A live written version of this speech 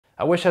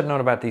I wish I'd known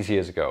about these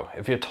years ago.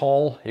 If you're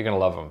tall, you're gonna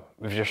love them.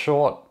 If you're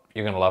short,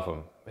 you're gonna love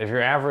them. If you're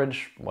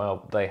average,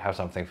 well, they have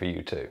something for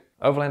you too.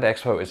 Overland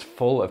Expo is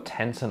full of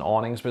tents and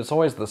awnings, but it's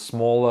always the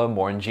smaller,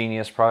 more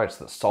ingenious products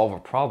that solve a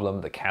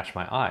problem that catch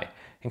my eye,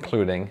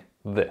 including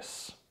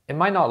this. It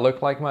might not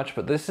look like much,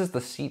 but this is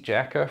the seat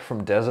jacker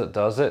from Desert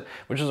Does It,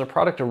 which is a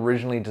product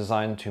originally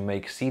designed to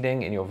make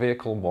seating in your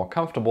vehicle more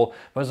comfortable,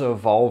 but has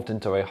evolved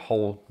into a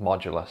whole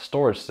modular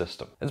storage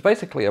system. It's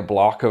basically a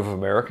block of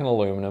American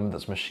aluminum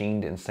that's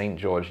machined in St.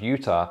 George,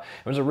 Utah.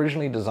 It was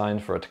originally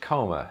designed for a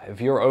Tacoma.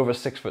 If you're over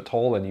 6 foot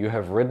tall and you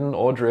have ridden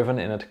or driven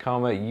in a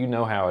Tacoma, you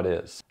know how it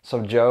is.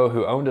 So Joe,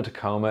 who owned a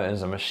Tacoma and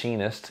is a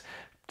machinist,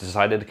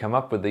 decided to come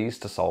up with these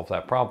to solve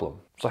that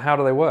problem. So how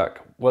do they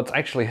work? Well, it's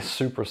actually a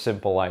super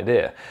simple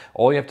idea.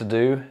 All you have to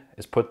do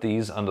is put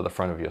these under the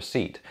front of your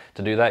seat.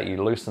 To do that,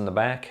 you loosen the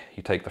back,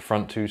 you take the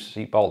front 2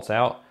 seat bolts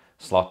out,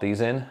 slot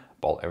these in,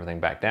 bolt everything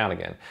back down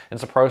again.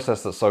 It's a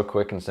process that's so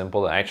quick and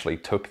simple that I actually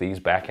took these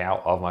back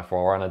out of my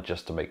 4Runner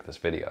just to make this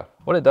video.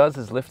 What it does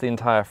is lift the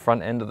entire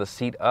front end of the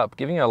seat up,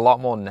 giving you a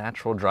lot more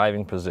natural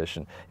driving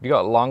position. If you've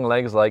got long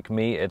legs like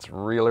me, it's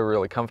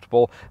really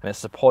comfortable, and it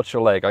supports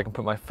your leg. I can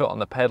put my foot on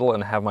the pedal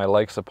and have my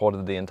leg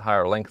supported the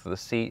entire length of the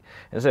seat,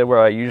 instead of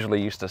where I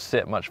usually used to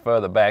sit much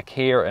further back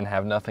here and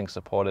have nothing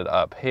supported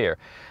up here.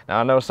 Now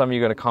I know some of you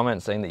are going to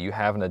comment saying that you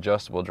have an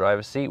adjustable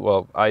driver's seat.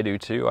 Well, I do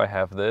too. I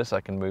have this. I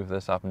can move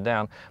this up and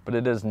down, but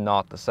it is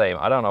not the same.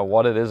 I don't know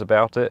what it is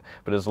about it,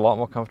 but it's a lot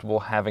more comfortable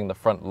having the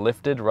front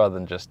lifted rather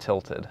than just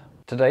tilted.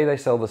 Today they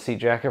sell the seat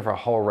jacker for a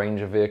whole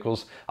range of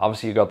vehicles.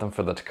 Obviously you got them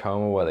for the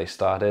Tacoma where they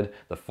started,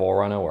 the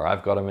 4Runner where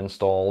I've got them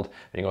installed.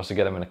 You can also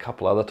get them in a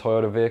couple other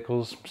Toyota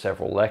vehicles,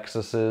 several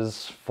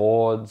Lexuses,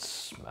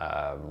 Fords,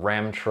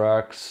 Ram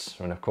trucks,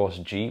 and of course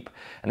Jeep.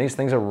 And these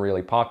things are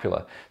really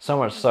popular. So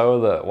much so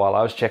that while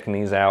I was checking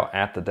these out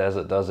at the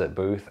Desert Does It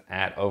booth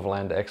at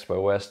Overland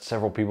Expo West,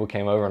 several people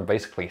came over and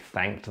basically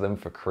thanked them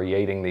for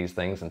creating these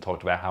things and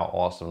talked about how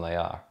awesome they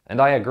are. And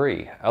I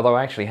agree, although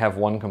I actually have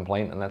one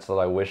complaint, and that's that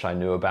I wish I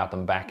knew about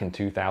them back in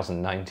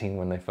 2019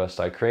 when they first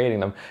started creating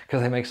them,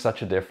 because they make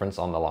such a difference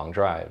on the long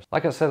drives.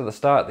 Like I said at the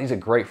start, these are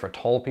great for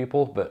tall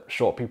people, but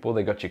short people,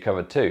 they got you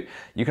covered too.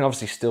 You can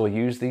obviously still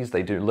use these.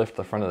 They do lift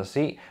the front of the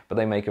seat, but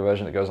they make a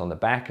version that goes on the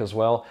back as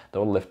well.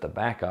 They'll lift the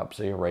back up,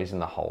 so you're raising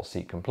the whole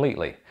seat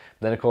completely.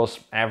 Then of course,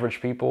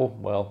 average people,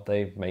 well,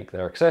 they make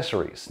their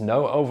accessories.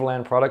 No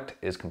Overland product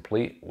is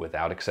complete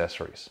without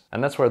accessories.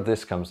 And that's where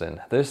this comes in.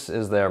 This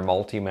is their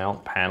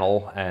multi-mount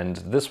panel, and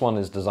this one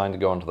is designed to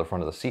go onto the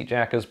front of the seat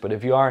jackers, but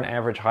if you are an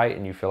average height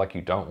and you feel like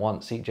you don't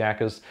want seat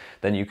jackers,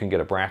 then you can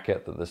get a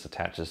bracket that this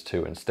attaches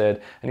to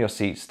instead, and your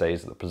seat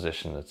stays at the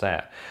position it's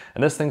at.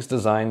 And this thing's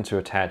designed to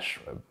attach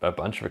a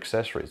bunch of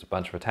accessories, a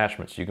bunch of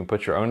attachments. You can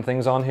put your own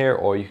things on here,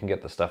 or you can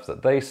get the stuff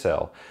that they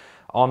sell.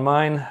 On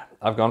mine,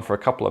 I've gone for a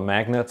couple of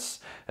magnets.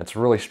 It's a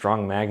really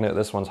strong magnet.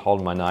 This one's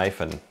holding my knife,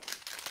 and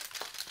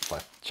if I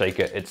shake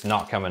it, it's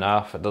not coming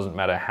off. It doesn't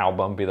matter how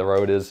bumpy the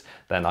road is,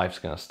 that knife's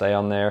gonna stay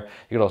on there.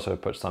 You could also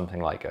put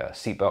something like a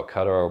seatbelt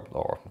cutter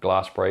or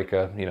glass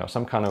breaker, you know,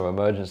 some kind of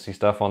emergency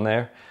stuff on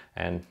there.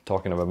 And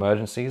talking of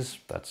emergencies,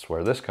 that's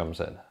where this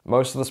comes in.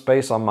 Most of the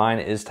space on mine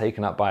is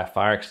taken up by a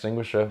fire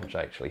extinguisher, which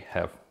I actually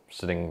have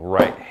sitting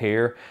right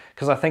here,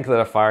 because I think that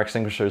a fire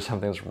extinguisher is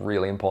something that's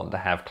really important to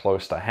have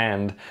close to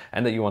hand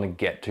and that you want to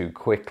get to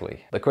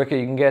quickly. The quicker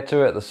you can get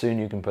to it, the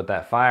sooner you can put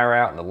that fire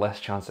out and the less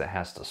chance it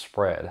has to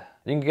spread.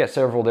 You can get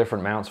several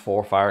different mounts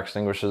for fire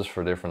extinguishers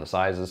for different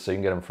sizes, so you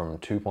can get them from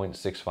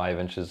 2.65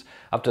 inches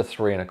up to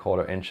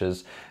 3¼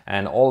 inches,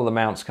 and all of the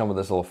mounts come with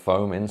this little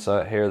foam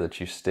insert here that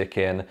you stick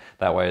in.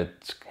 That way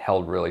it's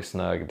held really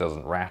snug, it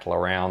doesn't rattle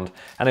around,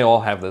 and they all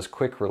have this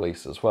quick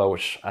release as well,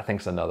 which I think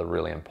is another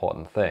really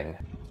important thing.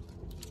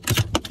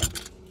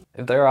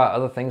 If there are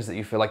other things that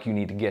you feel like you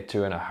need to get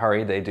to in a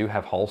hurry, they do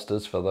have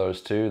holsters for those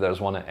too. There's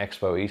one at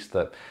Expo East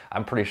that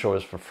I'm pretty sure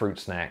is for fruit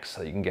snacks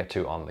that you can get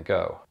to on the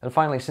go. And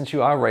finally, since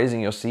you are raising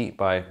your seat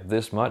by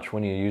this much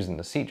when you're using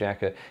the seat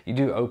jacker, you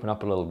do open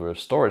up a little bit of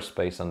storage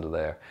space under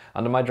there.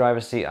 Under my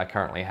driver's seat, I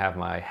currently have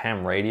my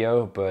ham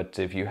radio, but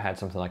if you had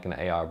something like an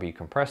ARB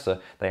compressor,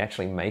 they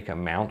actually make a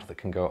mount that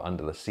can go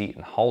under the seat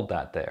and hold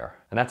that there.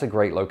 And that's a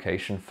great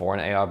location for an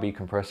ARB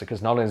compressor,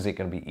 because not only is it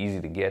going to be easy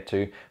to get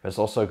to, but it's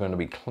also going to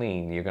be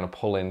clean. You're going to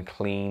pull in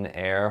clean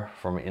air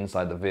from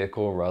inside the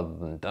vehicle rather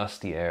than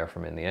dusty air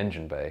from in the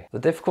engine bay. The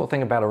difficult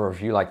thing about a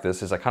review like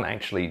this is I can't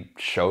actually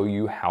show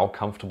you how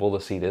comfortable the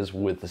seat is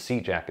with the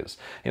seat jackers.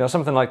 You know,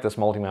 something like this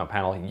multi-mount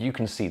panel, you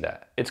can see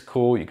that. It's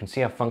cool, you can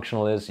see how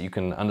functional it is, you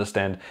can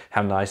understand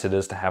how nice it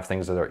is to have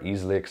things that are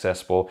easily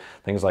accessible,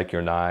 things like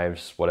your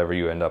knives, whatever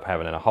you end up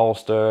having in a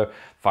holster,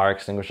 fire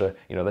extinguisher,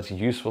 you know, that's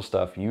useful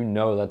stuff. You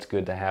know that's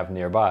good to have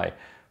nearby.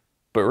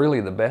 But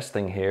really the best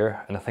thing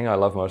here, and the thing I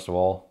love most of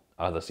all,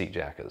 are the seat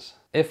jackers.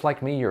 If,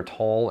 like me, you're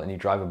tall and you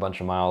drive a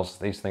bunch of miles,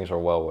 these things are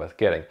well worth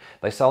getting.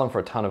 They sell them for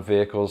a ton of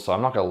vehicles, so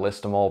I'm not going to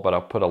list them all, but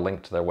I'll put a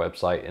link to their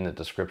website in the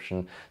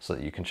description so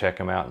that you can check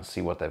them out and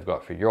see what they've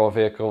got for your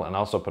vehicle, and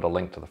also put a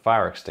link to the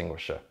fire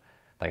extinguisher.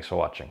 Thanks for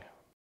watching.